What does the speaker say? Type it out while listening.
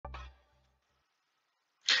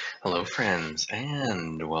Hello, friends,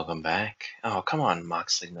 and welcome back. Oh, come on,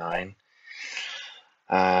 Moxley9.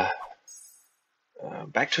 Uh,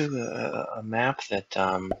 Back to a map that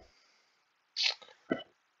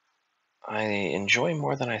I enjoy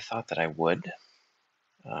more than I thought that I would,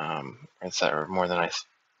 or more than I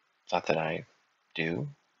thought that I do.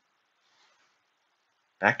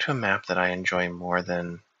 Back to a map that I enjoy more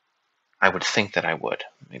than I would think that I would.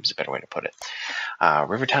 Maybe it's a better way to put it.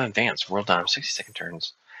 Rivertown Advance, World Down, 60-second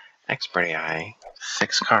turns. Expert AI,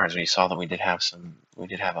 6 cards. We saw that we did have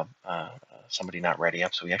somebody not ready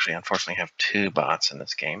up, so we actually unfortunately have 2 bots in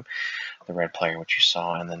this game. The red player, which you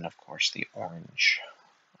saw, and then of course the orange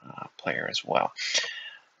player as well.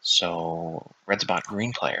 So red's bot,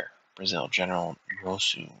 green player, Brazil, General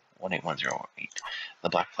Rosu, 18108. The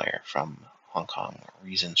black player from Hong Kong,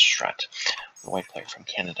 Reason Strut. The white player from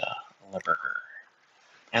Canada, Leberger.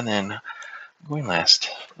 And then going last,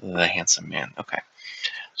 the handsome man. Okay.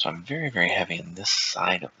 So I'm very, very heavy on this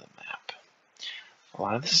side of the map. A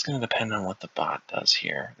lot of this is going to depend on what the bot does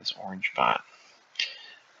here, this orange bot.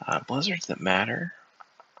 Blizzards that matter.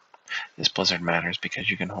 This blizzard matters because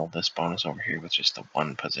you can hold this bonus over here with just the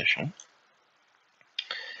 1 position.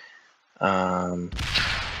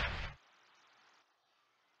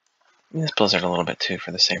 This blizzard a little bit too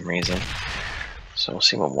for the same reason. So we'll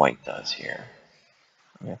see what white does here.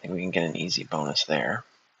 I think we can get an easy bonus there.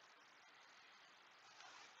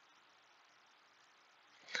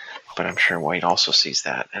 But I'm sure white also sees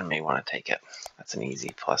that and may want to take it. That's an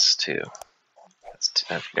easy +2.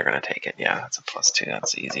 They're going to take it. Yeah, that's a +2.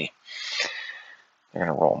 That's easy. They're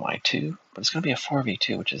going to roll my 2, but it's going to be a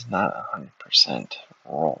 4v2, which is not a 100%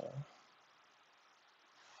 roll.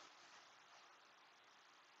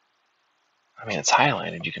 I mean, it's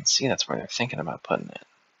highlighted. You can see that's where they're thinking about putting it.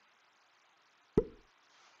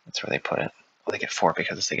 That's where they put it. Well, they get 4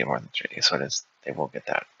 because they get more than 3, so it is. They will get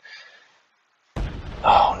that.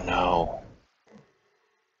 Oh, no.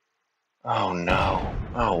 Oh, no.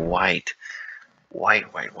 Oh, white.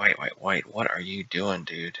 White. What are you doing,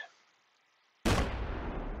 dude?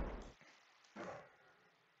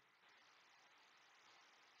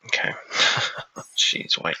 Okay.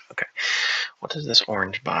 Jeez, white. Okay. What does this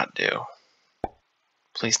orange bot do?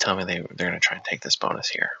 Please tell me they're going to try and take this bonus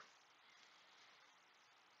here.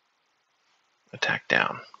 Attack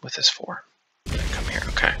down with this 4. Come here.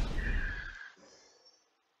 Okay.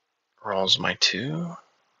 Rolls my 2.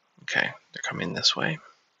 Okay. They're coming this way.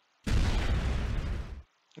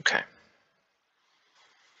 Okay.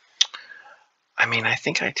 I mean, I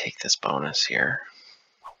think I take this bonus here.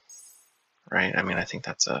 Right? I mean, I think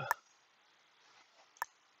that's a...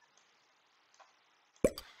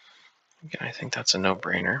 Again, I think that's a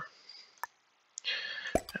no-brainer.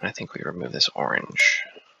 And I think we remove this orange.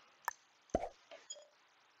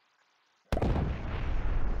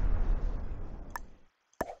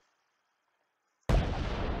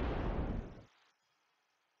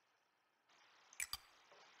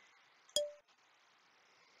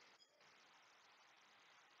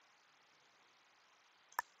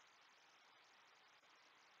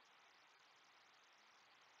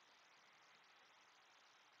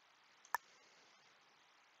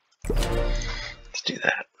 Let's do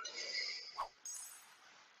that.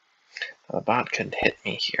 Now, the bot could hit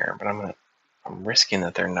me here, but I'm risking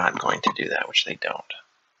that they're not going to do that, which they don't.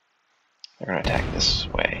 They're going to attack this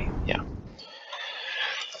way. Yeah.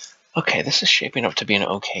 Okay, this is shaping up to be an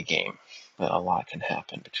okay game, but a lot can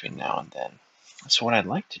happen between now and then. So what I'd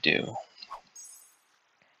like to do...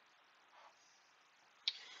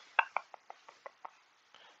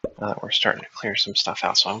 Now that we're starting to clear some stuff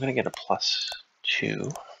out, so I'm going to get a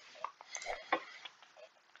 +2.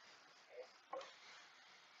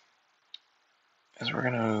 Because we're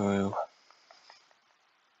going to...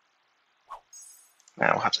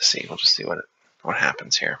 Now we'll have to see. We'll just see what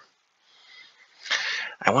happens here.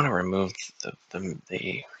 I want to remove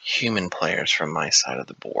the human players from my side of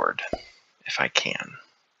the board, if I can.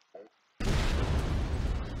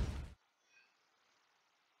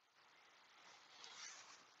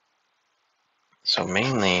 So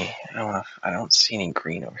mainly, I don't see any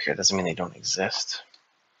green over here. Doesn't mean they don't exist.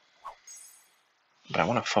 But I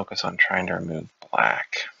want to focus on trying to remove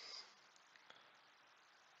black.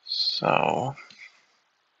 So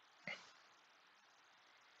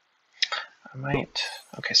I might...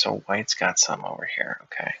 Okay, so white's got some over here.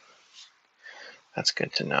 Okay. That's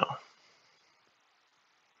good to know.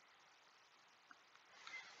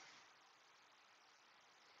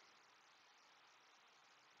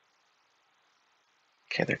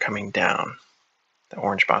 Okay, they're coming down. The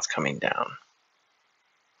orange bot's coming down.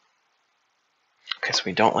 Okay, so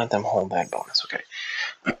we don't let them hold that bonus. Okay.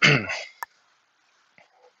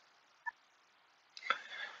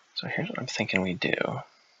 So here's what I'm thinking we do.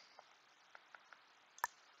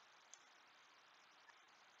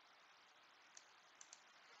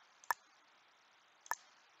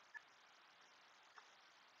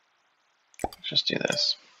 Let's just do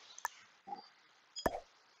this.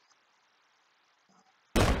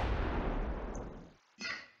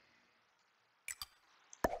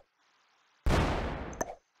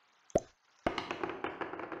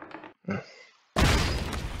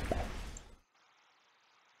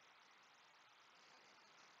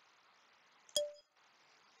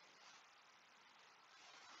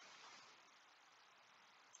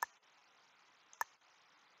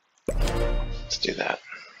 Let's do that.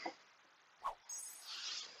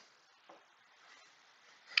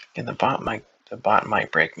 And the bot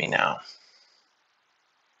might break me now.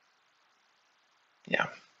 Yeah.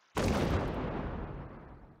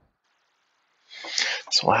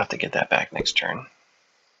 So we'll have to get that back next turn.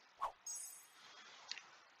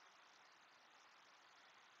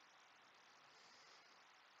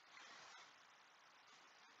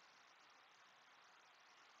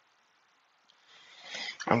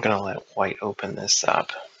 I'm going to let white open this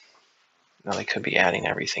up. Now they could be adding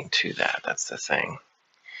everything to that. That's the thing.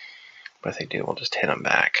 But if they do, we'll just hit them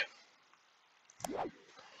back.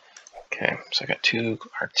 Okay, so I got 2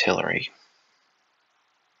 artillery.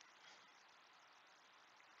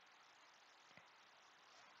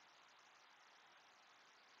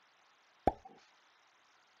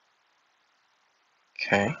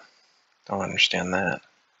 Okay, don't understand that.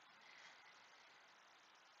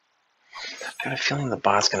 I've got a feeling the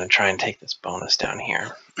bot's going to try and take this bonus down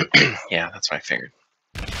here. Yeah, that's what I figured.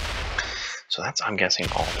 So that's, I'm guessing,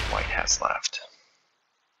 all that white has left,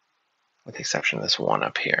 with the exception of this one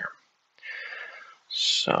up here.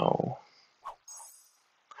 So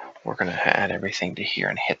we're going to add everything to here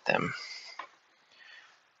and hit them.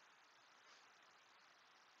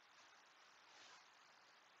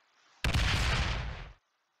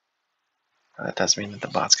 That does mean that the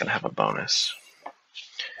bot's going to have a bonus.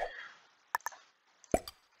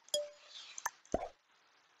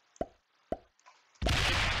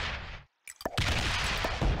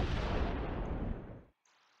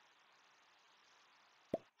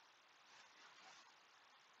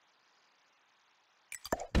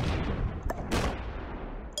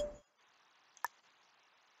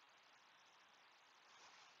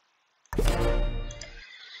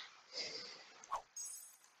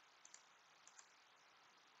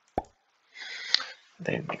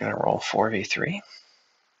 They're going to roll 4v3.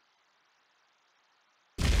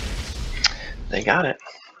 They got it.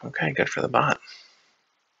 Okay, good for the bot.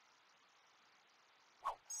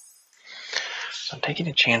 So I'm taking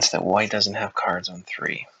a chance that white doesn't have cards on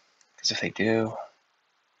 3. Because if they do,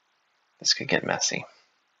 this could get messy.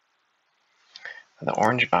 The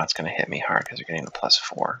orange bot's going to hit me hard because they're getting the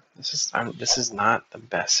 +4. This is not the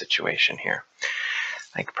best situation here.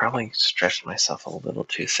 I could probably stretch myself a little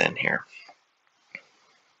too thin here.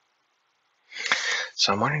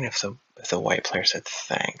 So I'm wondering if the white player said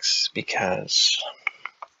thanks, because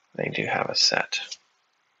they do have a set.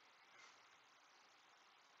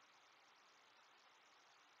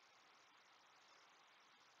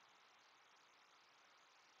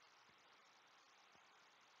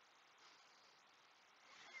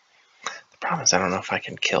 The problem is I don't know if I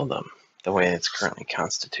can kill them the way it's currently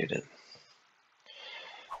constituted.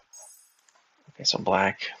 Okay, so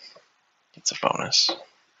black gets a bonus.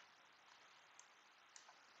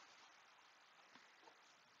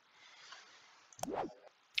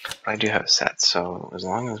 But I do have a set, so as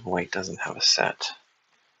long as white doesn't have a set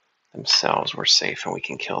themselves, we're safe and we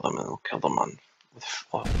can kill them, and we'll kill them with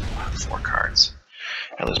 4 cards.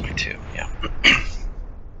 I lose my 2, yeah.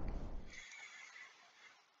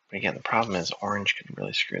 But again, the problem is orange could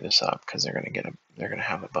really screw this up because they're going to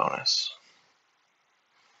have a bonus.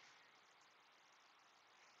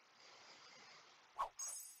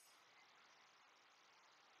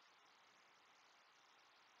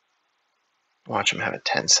 Watch them have a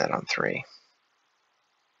 10 set on 3.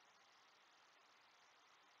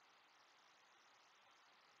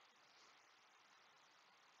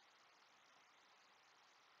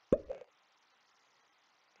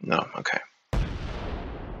 No, okay.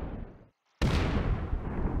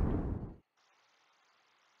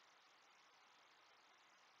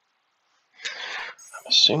 I'm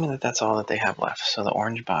assuming that that's all that they have left. So the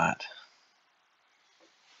orange bot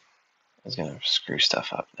is going to screw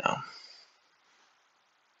stuff up now.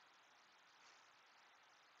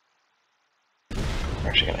 They're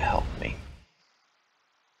actually going to help me.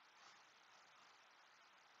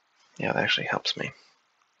 Yeah, that actually helps me.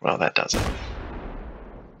 Well, that doesn't.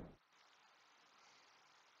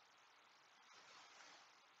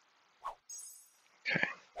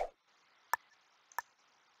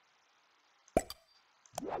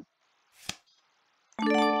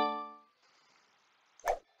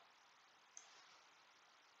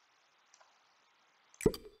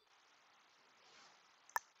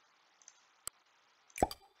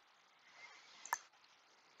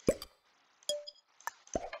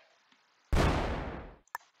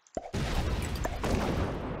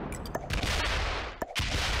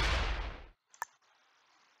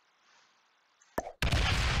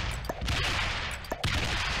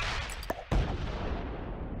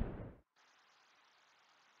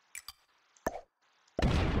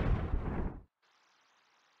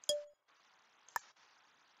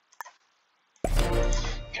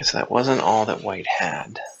 Okay, so that wasn't all that white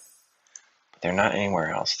had. But they're not anywhere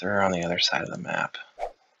else. They're on the other side of the map.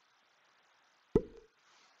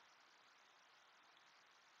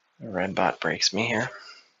 The red bot breaks me here.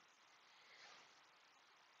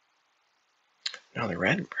 No, the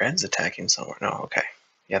red's attacking somewhere. No, okay.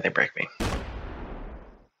 Yeah, they break me.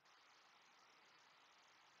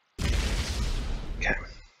 Okay.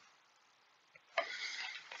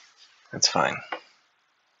 That's fine.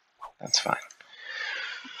 That's fine.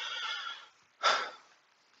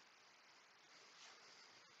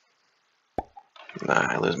 Nah,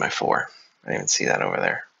 I lose my 4. I didn't even see that over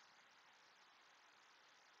there.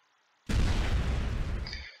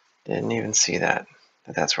 Didn't even see that.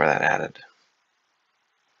 But that's where that added.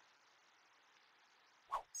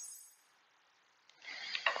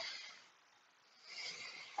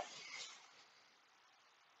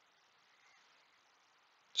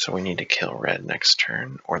 So we need to kill red next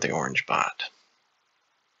turn, or the orange bot.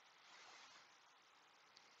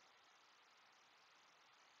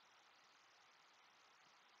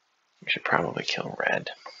 We should probably kill red.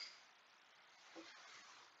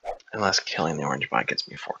 Unless killing the orange bot gets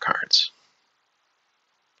me 4 cards.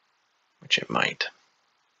 Which it might.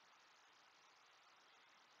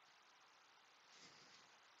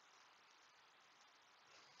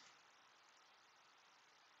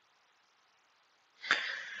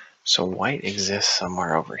 So white exists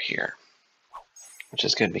somewhere over here. Which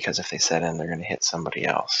is good because if they set in, they're going to hit somebody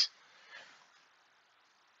else.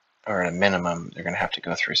 Or at a minimum, they're going to have to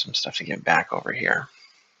go through some stuff to get back over here.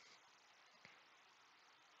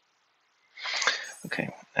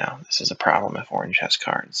 Okay, now this is a problem if orange has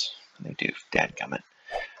cards. They do, dadgummit.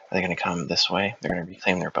 Are they going to come this way? They're going to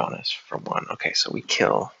reclaim their bonus for 1. Okay, so we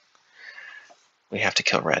kill. We have to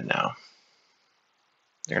kill red now.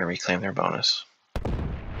 They're going to reclaim their bonus.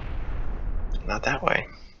 Not that way.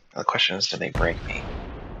 Now the question is, do they break me?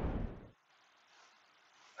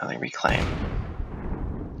 No, they reclaim.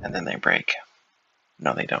 And then they break.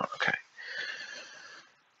 No, they don't. Okay.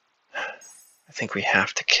 I think we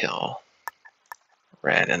have to kill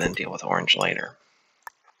red and then deal with orange later.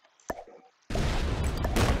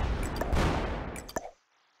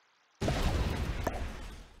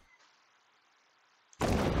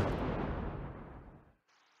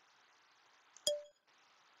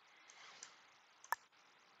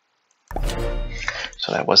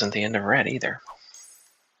 So that wasn't the end of red either.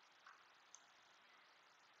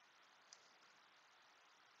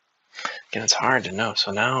 Again, it's hard to know.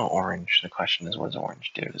 So now orange, the question is, what does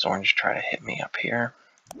orange do? Does orange try to hit me up here?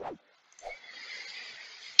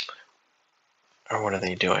 Or what are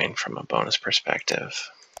they doing from a bonus perspective?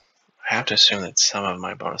 I have to assume that some of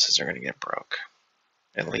my bonuses are going to get broke.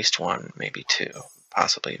 At least 1, maybe 2,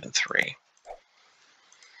 possibly even 3.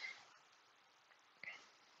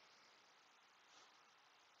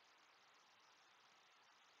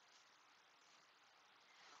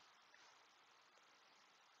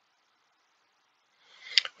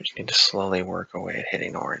 We just need to slowly work away at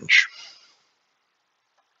hitting orange.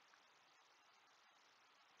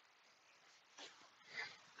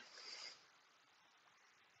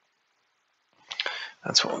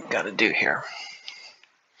 That's what we've got to do here.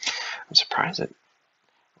 I'm surprised that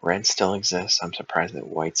red still exists. I'm surprised that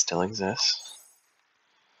white still exists.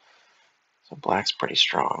 So black's pretty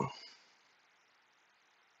strong.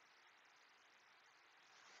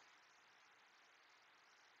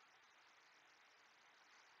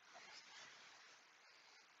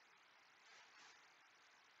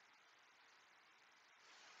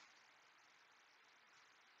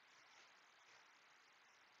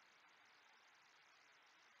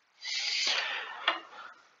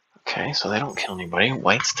 Okay, so they don't kill anybody.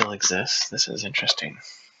 White still exists. This is interesting.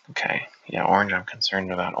 Okay, yeah, orange, I'm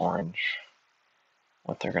concerned about orange.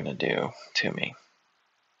 What they're going to do to me.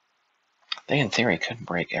 They, in theory, could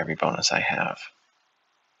break every bonus I have.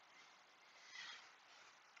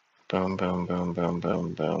 Boom, boom, boom, boom,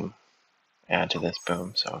 boom, boom. Add to this,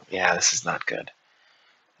 boom. So, yeah, this is not good.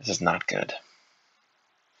 This is not good.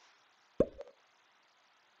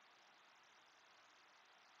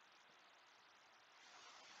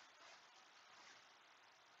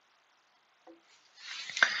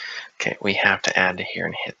 Okay, we have to add to here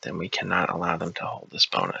and hit them. We cannot allow them to hold this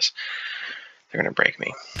bonus. They're going to break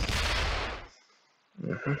me.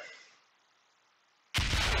 They're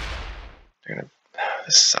going to...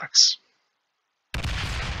 This sucks.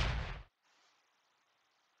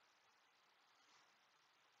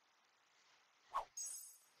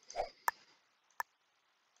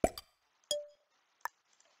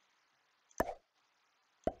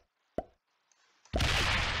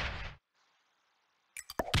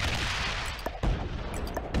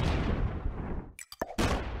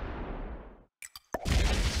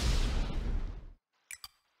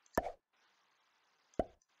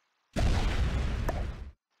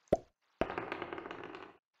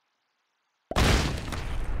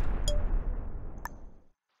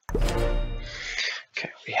 Okay,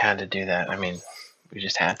 we had to do that. I mean, we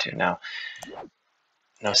just had to. Now,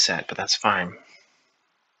 no set, but that's fine.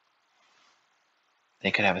 They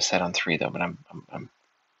could have a set on 3 though, but I'm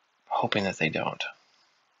hoping that they don't.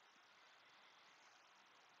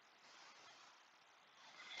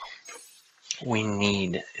 We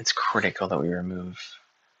need, it's critical that we remove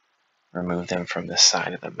them from this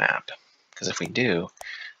side of the map. Because if we do,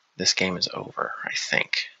 this game is over, I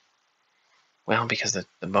think. Well, because the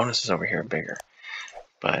bonuses over here are bigger.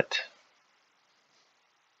 But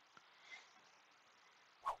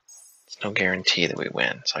it's no guarantee that we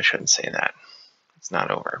win, so I shouldn't say that. It's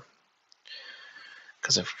not over.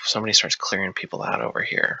 Because if somebody starts clearing people out over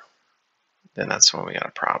here, then that's when we got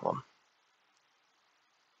a problem.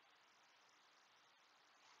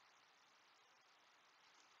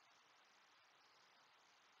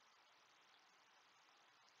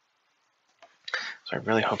 So I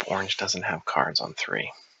really hope orange doesn't have cards on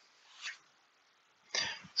 3.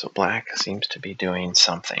 So black seems to be doing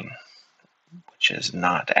something, which is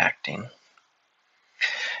not acting.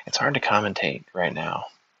 It's hard to commentate right now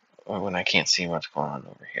when I can't see what's going on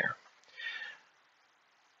over here.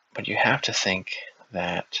 But you have to think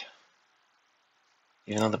that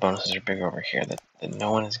even though the bonuses are bigger over here, that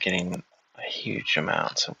no one is getting a huge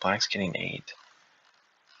amount. So black's getting 8,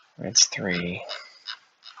 red's 3,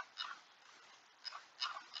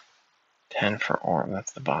 10 for orange,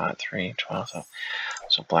 that's the bot, 3, 12.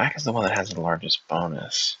 So black is the one that has the largest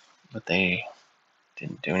bonus, but they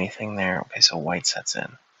didn't do anything there. Okay, so white sets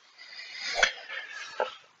in.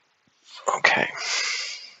 Okay.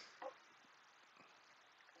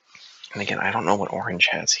 And again, I don't know what orange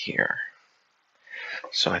has here.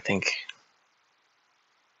 So I think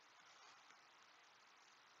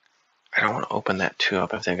I don't want to open that 2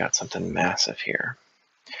 up if they've got something massive here.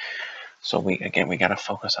 So we got to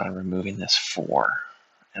focus on removing this 4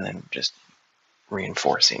 and then just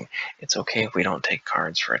reinforcing. It's okay if we don't take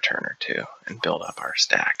cards for a turn or 2 and build up our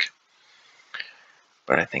stack.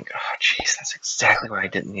 But I think, oh jeez, that's exactly what I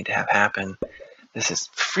didn't need to have happen. This is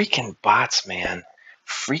freaking bots, man.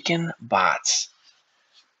 Freaking bots.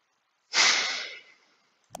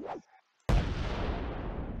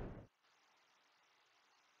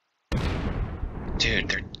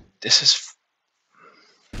 Dude, this is...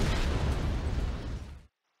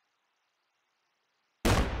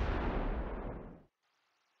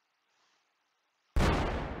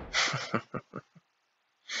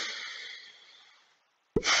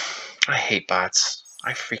 I hate bots.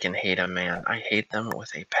 I freaking hate them, man. I hate them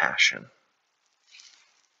with a passion.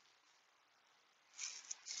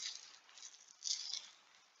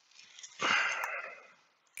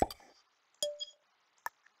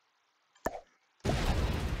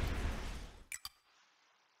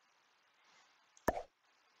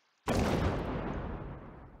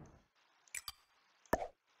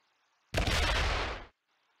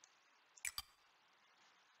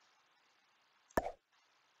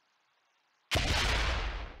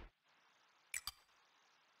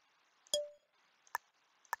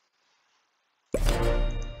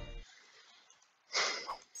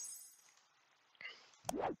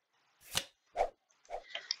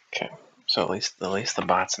 Okay, so at least the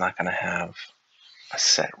bot's not going to have a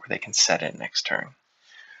set where they can set in next turn.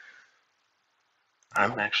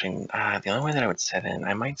 I'm actually, the only way that I would set in,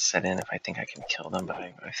 I might set in if I think I can kill them, but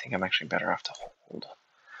I think I'm actually better off to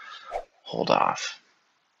hold off.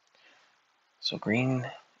 So green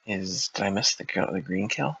is, did I miss the green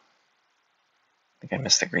kill? I think I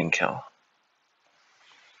missed the green kill.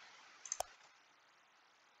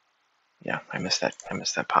 Yeah, I missed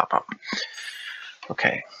that pop-up.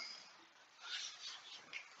 Okay.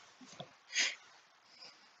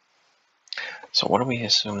 So what do we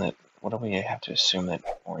have to assume that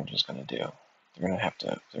orange is going to do? They're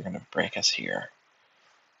going to break us here.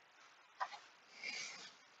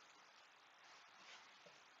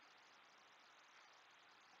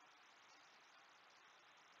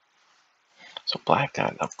 So black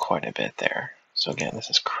got up quite a bit there. So again, this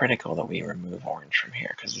is critical that we remove orange from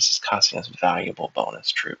here because this is costing us valuable bonus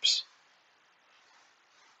troops.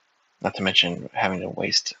 Not to mention having to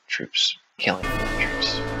waste troops killing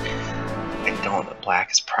troops. Black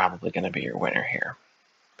is probably going to be your winner here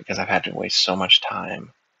because I've had to waste so much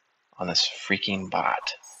time on this freaking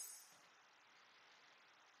bot.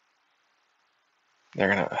 They're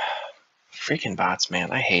gonna... Freaking bots, man.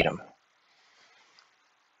 I hate them.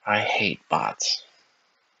 I hate bots.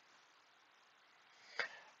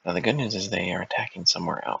 Now the good news is they are attacking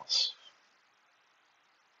somewhere else.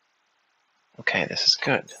 Okay, this is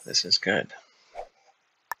good. This is good.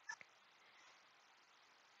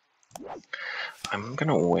 I'm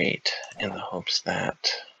gonna wait in the hopes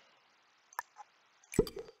that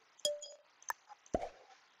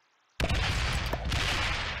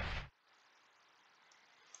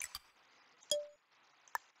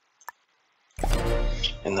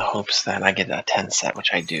I get a 10 set,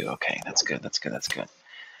 which I do. Okay, that's good, that's good, that's good.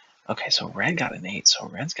 Okay, so red got an 8, so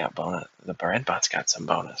red's got bonus. The red bot's got some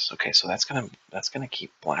bonus. Okay, so that's gonna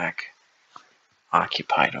keep black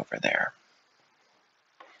occupied over there.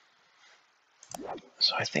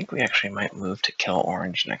 So I think we actually might move to kill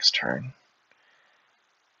orange next turn.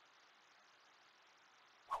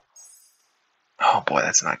 Oh boy,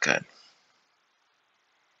 that's not good.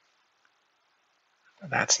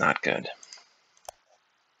 That's not good.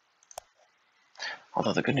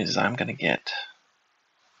 Although the good news is I'm going to get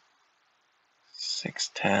 6,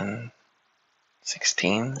 10,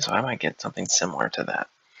 16, so I might get something similar to that.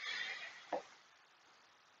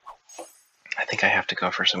 I think I have to go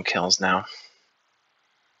for some kills now.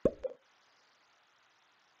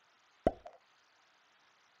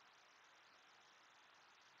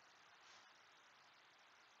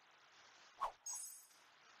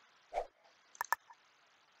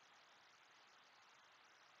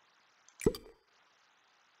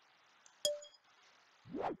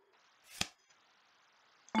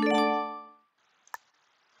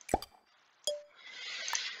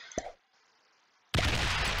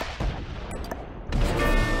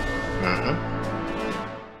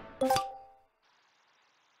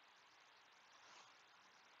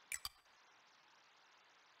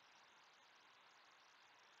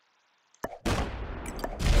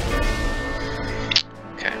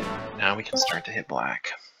 Now we can start to hit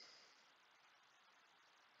black.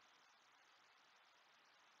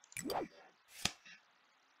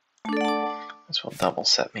 This will double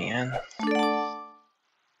set me in.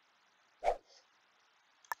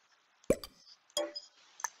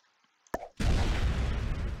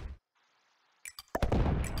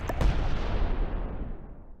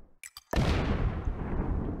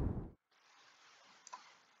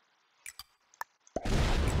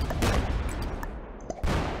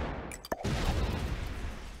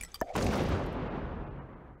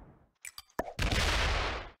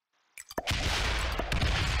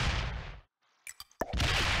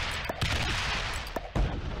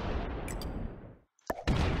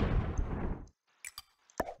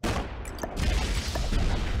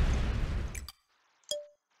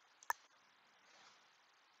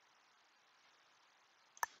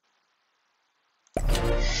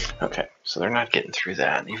 Okay, so they're not getting through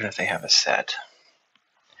that. Even if they have a set,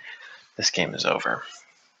 this game is over.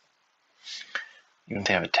 Even if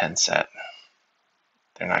they have a 10 set,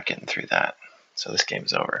 they're not getting through that. So this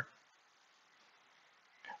game's over.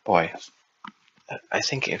 Boy, I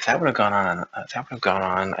think if that would have gone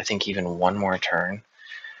on, I think even one more turn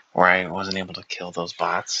where I wasn't able to kill those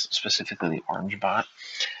bots, specifically the orange bot,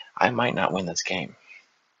 I might not win this game.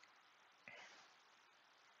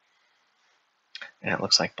 And it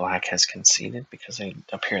looks like black has conceded because they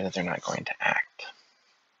appear that they're not going to act.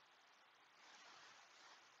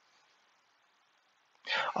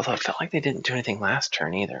 Although it felt like they didn't do anything last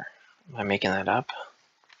turn either. Am I making that up?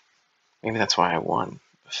 Maybe that's why I won.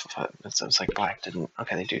 It was like black didn't...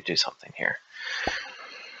 Okay, they do something here.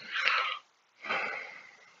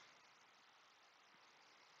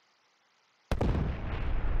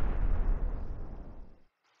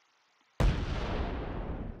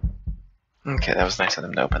 Okay, that was nice of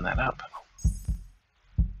them to open that up.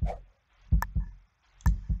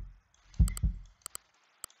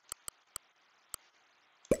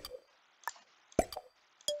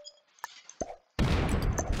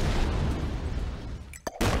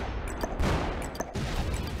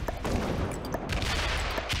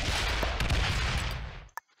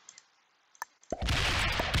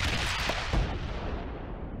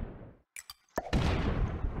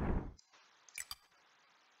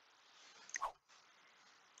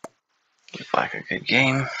 Give black a good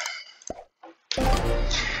game.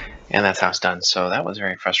 And that's how it's done. So that was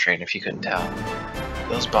very frustrating if you couldn't tell.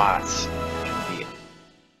 Those bots can be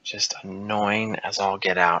just annoying as all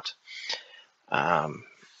get out. And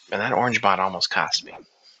that orange bot almost cost me.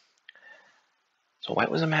 So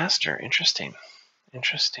white was a master. Interesting.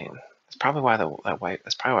 Interesting. That's probably why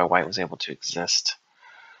That's probably why white was able to exist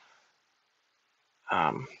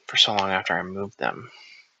for so long after I moved them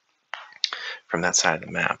from that side of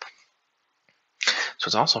the map. So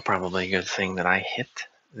it's also probably a good thing that I hit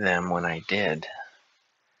them when I did.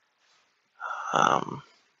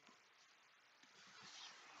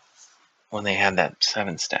 When they had that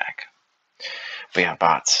 7 stack. But yeah,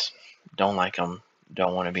 bots. Don't like them.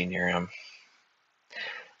 Don't want to be near them.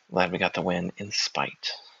 Glad we got the win in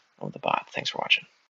spite of the bot. Thanks for watching.